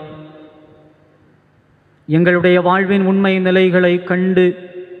கொண்டவராய் எங்களுடைய வாழ்வின் உண்மை நிலைகளை கண்டு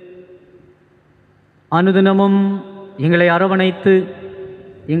அனுதினமும் எங்களை அரவணைத்து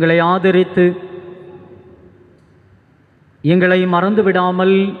எங்களை ஆதரித்து எங்களை மறந்து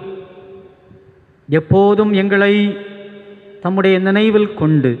விடாமல் எப்போதும் எங்களை தம்முடைய நினைவில்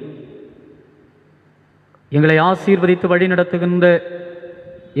கொண்டு எங்களை ஆசீர்வதித்து வழிநடத்துகின்ற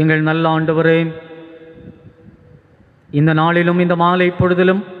எங்கள் நல்ல ஆண்டவரே, இந்த நாளிலும் இந்த மாலை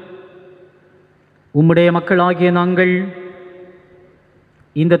பொழுதிலும் உம்முடைய மக்களாகிய நாங்கள்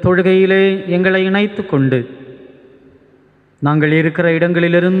இந்த தொழுகையிலே எங்களை இணைத்து கொண்டு நாங்கள் இருக்கிற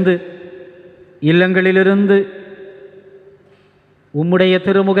இடங்களிலிருந்து இல்லங்களிலிருந்து உம்முடைய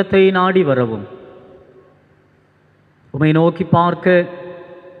திருமுகத்தை நாடி வரவும், உம்மை நோக்கி பார்க்க,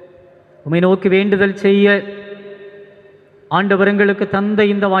 உம்மை நோக்கி வேண்டுதல் செய்ய ஆண்டவர் எங்களுக்கு தந்த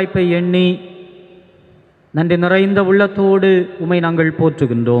இந்த வாய்ப்பை எண்ணி நன்றி நிறைந்த உள்ளத்தோடு உம்மை நாங்கள்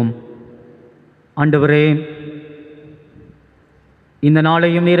போற்றுகின்றோம். ஆண்டவரே, இந்த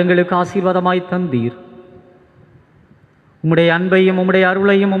நாளையும் நீர் எங்களுக்கு ஆசீர்வாதமாய் தந்தீர். உம்முடைய அன்பையும் உம்முடைய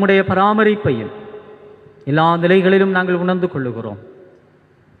அருளையும் உம்முடைய பராமரிப்பையும் எல்லா நிலைகளிலும் நாங்கள் உணர்ந்து கொள்ளுகிறோம்.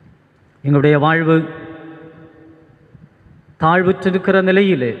 எங்களுடைய வாழ்வு தாழ்வுற்றிருக்கிற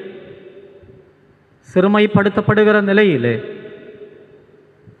நிலையிலே, சிறுமைப்படுத்தப்படுகிற நிலையிலே,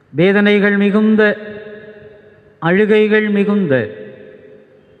 வேதனைகள் மிகுந்த, அழுகைகள் மிகுந்த,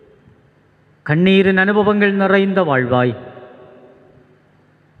 கண்ணீரின் அனுபவங்கள் நிறைந்த வாழ்வாய்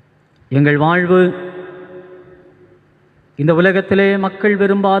எங்கள் வாழ்வு இந்த உலகத்திலே மக்கள்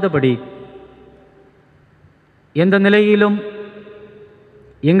விரும்பாதபடி எந்த நிலையிலும்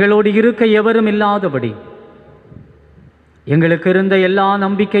எங்களோடு இருக்க எவரும் இல்லாதபடி எங்களுக்கு இருந்த எல்லா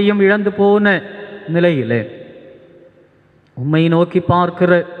நம்பிக்கையும் இழந்து போன நிலையிலே உம்மை நோக்கி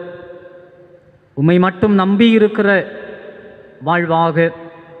பார்க்கிற, உம்மை மட்டும் நம்பி இருக்கிற வாழ்வாக,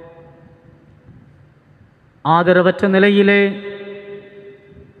 ஆதரவற்ற நிலையிலே,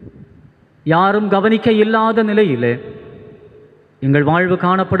 யாரும் கவனிக்க இல்லாத நிலையிலே எங்கள் வாழ்வு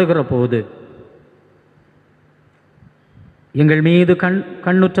காணப்படுகிற போது எங்கள் மீது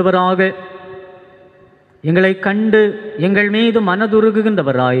கண்ணுற்றவராக, எங்களை கண்டு எங்கள் மீது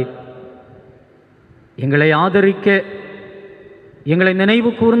மனதுருகுகின்றவராய், எங்களை ஆதரிக்க, எங்களை நினைவு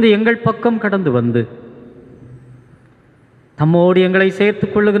கூர்ந்து எங்கள் பக்கம் கடந்து வந்து தம்மோடு எங்களை சேர்த்து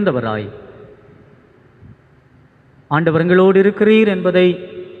கொள்ளுகின்றவராய் ஆண்டவர் எங்களோடு இருக்கிறீர் என்பதை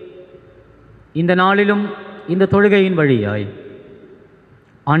இந்த நாளிலும் இந்த தொழுகையின் வழியாய்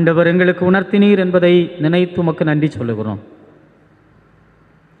ஆண்டவர் எங்களுக்கு உணர்த்தினீர் என்பதை நினைத்து உமக்கு நன்றி சொல்லுகிறோம்.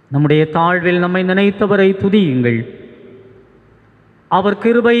 நம்முடைய தாழ்வில் நம்மை நினைத்தவரை துதியுங்கள். அவர்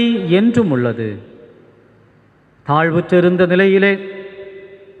கிருபை என்றும் உள்ளது. தாழ்வுற்றிருந்த நிலையிலே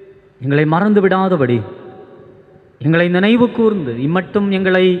எங்களை மறந்து விடாதபடி எங்களை நினைவு கூர்ந்து இம்மட்டும்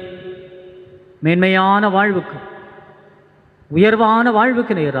எங்களை மேன்மையான வாழ்வுக்கு, உயர்வான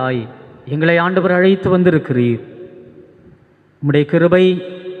வாழ்வுக்கு நேராய் எங்களை ஆண்டவர் அழைத்து வந்திருக்கிறீர். உம்முடைய கிருபை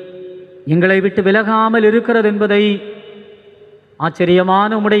எங்களை விட்டு விலகாமல் இருக்கிறது என்பதை ஆச்சரியமான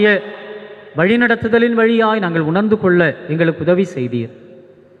உம்முடைய வழிநடத்துதலின் வழியாய் நாங்கள் உணர்ந்து கொள்ள எங்களுக்கு உதவி செய்தீர்.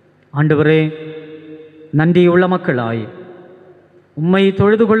 ஆண்டவரே, நன்றியுள்ள மக்களாய், உம்மை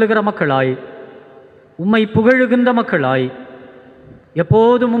தொழுது கொள்ளுகிற மக்களாய், உம்மை புகழுகின்ற மக்களாய்,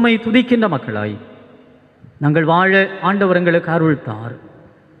 எப்போதும் உம்மை துதிக்கின்ற மக்களாய் நாங்கள் வாழ ஆண்டவர் எங்களுக்கு அருள் தார்.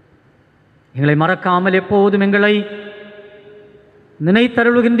 எங்களை மறக்காமல் எப்போதும் எங்களை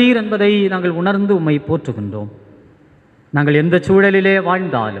நினைத்தருளுகின்றீர் என்பதை நாங்கள் உணர்ந்து உம்மை போற்றுகின்றோம். நாங்கள் எந்த சூழலிலே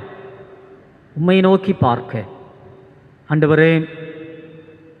வாழ்ந்தாலும் உம்மை நோக்கி பார்க்க ஆண்டவரே,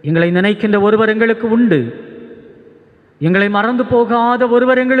 எங்களை நினைக்கின்ற ஒருவர் எங்களுக்கு உண்டு. எங்களை மறந்து போகாத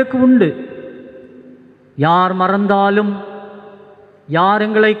ஒருவர் எங்களுக்கு உண்டு. யார் மறந்தாலும், யார்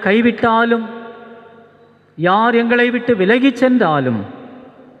எங்களை கைவிட்டாலும், யார் எங்களை விட்டு விலகி சென்றாலும்,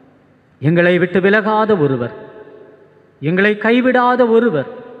 எங்களை விட்டு விலகாத ஒருவர், எங்களை கைவிடாத ஒருவர்,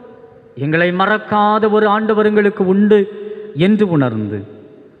 எங்களை மறக்காத ஒரு ஆண்டவர் எங்களுக்கு உண்டு என்று உணர்ந்து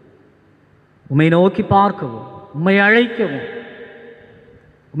உம்மை நோக்கி பார்க்கவும், உம்மை அழைக்கவும்,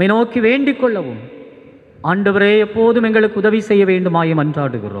 உம்மை நோக்கி வேண்டிக் கொள்ளவும் ஆண்டவரே எப்போதும் எங்களுக்கு உதவி செய்ய வேண்டுமாய்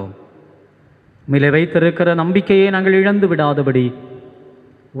மன்றாடுகிறோம். உம்மிலே வைத்திருக்கிற நம்பிக்கையை நாங்கள் இழந்து விடாதபடி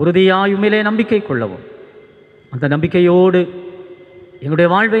உறுதியாய் உம்மிலே நம்பிக்கை கொள்ளவும், அந்த நம்பிக்கையோடு எங்களுடைய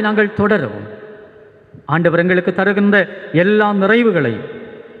வாழ்வை நாங்கள் தொடரவும், ஆண்டவர் எங்களுக்கு தருகின்ற எல்லா நிறைவுகளையும்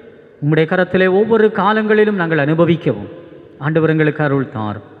உம்முடைய கரத்திலே ஒவ்வொரு காலங்களிலும் நாங்கள் அனுபவிக்கவும் ஆண்டவர் எங்களுக்கு அருள்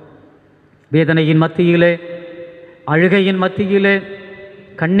தார். வேதனையின் மத்தியிலே, அழுகையின் மத்தியிலே,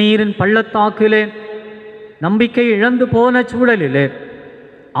 கண்ணீரின் பள்ளத்தாக்கிலே, நம்பிக்கை இழந்து போன சூழலிலே,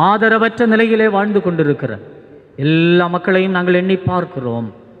 ஆதரவற்ற நிலையிலே வாழ்ந்து கொண்டிருக்கிற எல்லா மக்களையும் நாங்கள் எண்ணி பார்க்கிறோம்.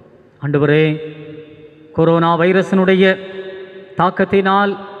 ஆண்டவரே, கொரோனா வைரஸினுடைய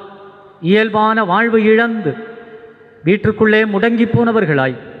தாக்கத்தினால் இயல்பான வாழ்வு இழந்து வீட்டுக்குள்ளே முடங்கி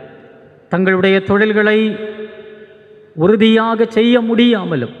போனவர்களாய், தங்களுடைய தொழில்களை உறுதியாக செய்ய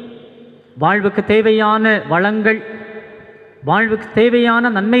முடியாமலும், வாழ்வுக்கு தேவையான வளங்கள், வாழ்வுக்கு தேவையான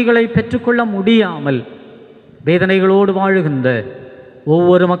நன்மைகளை பெற்றுக்கொள்ள முடியாமல் வேதனைகளோடு வாழுகின்ற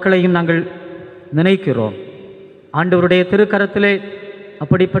ஒவ்வொரு மக்களையும் நாங்கள் நினைக்கிறோம். ஆண்டவருடைய திருக்கரத்திலே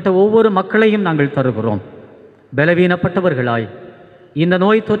அப்படிப்பட்ட ஒவ்வொரு மக்களையும் நாங்கள் தருகிறோம். பலவீனப்பட்டவர்களாய், இந்த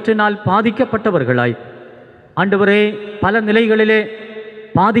நோய் தொற்றினால் பாதிக்கப்பட்டவர்களாய், ஆண்டவரே பல நிலைகளிலே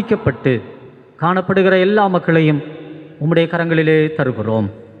பாதிக்கப்பட்டு காணப்படுகிற எல்லா மக்களையும் உம்முடைய கரங்களிலே தருகிறோம்.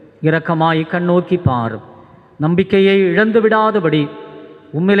 இரக்கமாய் கண்ணோக்கி பார். நம்பிக்கையை இழந்து விடாதபடி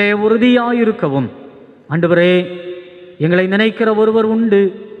உம்மிலே உறுதியாயிருக்கவும் ஆண்டவரே, எங்களை நினைக்கிற ஒருவர் உண்டு,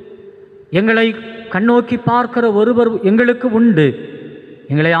 எங்களை கண்ணோக்கி பார்க்கிற ஒருவர் எங்களுக்கு உண்டு,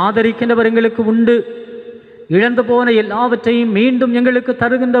 எங்களை ஆதரிக்கின்றவர் எங்களுக்கு உண்டு, இழந்து போன எல்லாவற்றையும் மீண்டும் எங்களுக்கு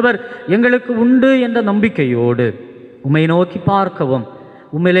தருகின்றவர் எங்களுக்கு உண்டு என்ற நம்பிக்கையோடு உம்மை நோக்கி பார்க்கவும்,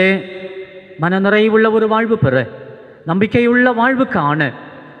 உம்மிலே மனநிறைவுள்ள ஒரு வாழ்வு பெற, நம்பிக்கையுள்ள வாழ்வு காண,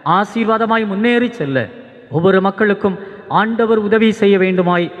 ஆசீர்வாதமாய் முன்னேறி செல்ல ஒவ்வொரு மக்களுக்கும் ஆண்டவர் உதவி செய்ய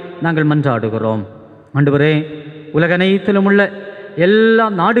வேண்டுமாய் நாங்கள் மன்றாடுகிறோம். ஆண்டவரே, உலகனைத்திலும் உள்ள எல்லா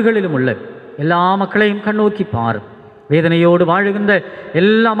நாடுகளிலும் உள்ள எல்லா மக்களையும் கண்ணோக்கி பார். வேதனையோடு வாழுகின்ற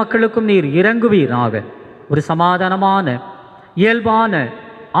எல்லா மக்களுக்கும் நீர் இறங்குவீராக. ஒரு சமாதானமான, இயல்பான,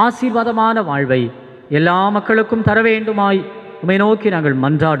 ஆசீர்வாதமான வாழ்வை எல்லா மக்களுக்கும் தர வேண்டுமாய் உம்மை நோக்கி நாங்கள்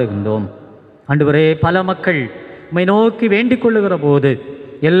மன்றாடுகின்றோம். ஆண்டவரே, பல மக்கள் உம்மை நோக்கி வேண்டிக் கொள்ளுகிற போது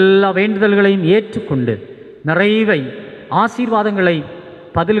எல்லா வேண்டுதல்களையும் ஏற்றுக்கொண்டு நிறைவை, ஆசீர்வாதங்களை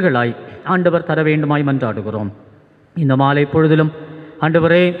பதில்களாய் ஆண்டவர் தர வேண்டுமாய் மன்றாடுகிறோம். இந்த மாலை பொழுதிலும்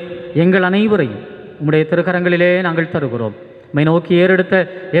ஆண்டவரே, எங்கள் அனைவரையும் உம்முடைய திருக்கரங்களிலே நாங்கள் தருகிறோம். உம்மை நோக்கி ஏறெடுத்த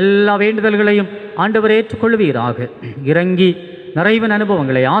எல்லா வேண்டுதல்களையும் ஆண்டவர் ஏற்றுக்கொள்வீராக. இறங்கி நிறைவின்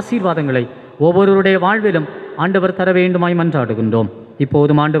அனுபவங்களை, ஆசீர்வாதங்களை ஒவ்வொருவருடைய வாழ்விலும் ஆண்டவர் தர வேண்டுமாய் மன்றாடுகின்றோம்.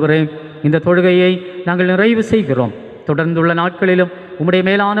 இப்போதும் ஆண்டவரே, இந்த தொழுகையை நாங்கள் நிறைவு செய்கிறோம். தொடர்ந்துள்ள நாட்களிலும் உம்முடைய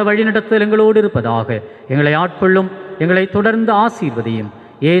மேலான வழிநடத்தல் எங்களோடு இருப்பதாக. எங்களை ஆட்கொள்ளும், எங்களை தொடர்ந்து ஆசீர்வதியும்.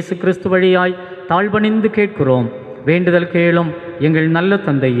 இயேசு கிறிஸ்து வழியாய் தாழ்வணிந்து கேட்கிறோம். வேண்டுதல் கேளும் எங்கள் நல்ல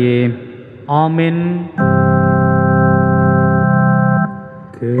தந்தையே. ஆமென்.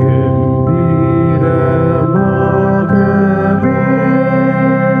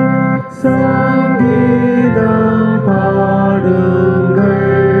 சங்கீதம் பாடுங்கள்,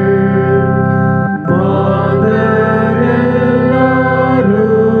 மாந்தர்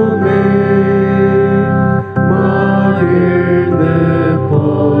எல்லாருமே மகிழ்ந்து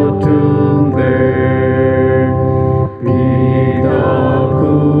போற்றுங்கள். பிதா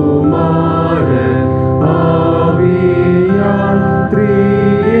குமாரன் ஆவியார்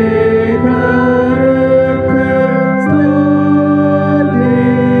திரியேகரே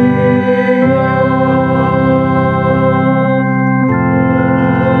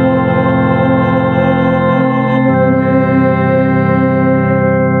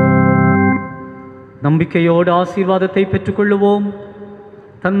நம்பிக்கையோடு ஆசீர்வாதத்தை பெற்றுக்கொள்ளுவோம்.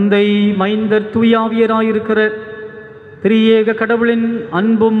 தந்தை, மைந்தர், தூயாவியராயிருக்கிற திரியேக கடவுளின்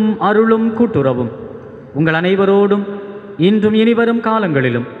அன்பும் அருளும் கூட்டுறவும் உங்கள் அனைவரோடும் இன்றும் இனிவரும்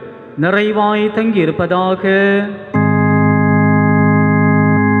காலங்களிலும் நிறைவாய் தங்கியிருப்பதாக.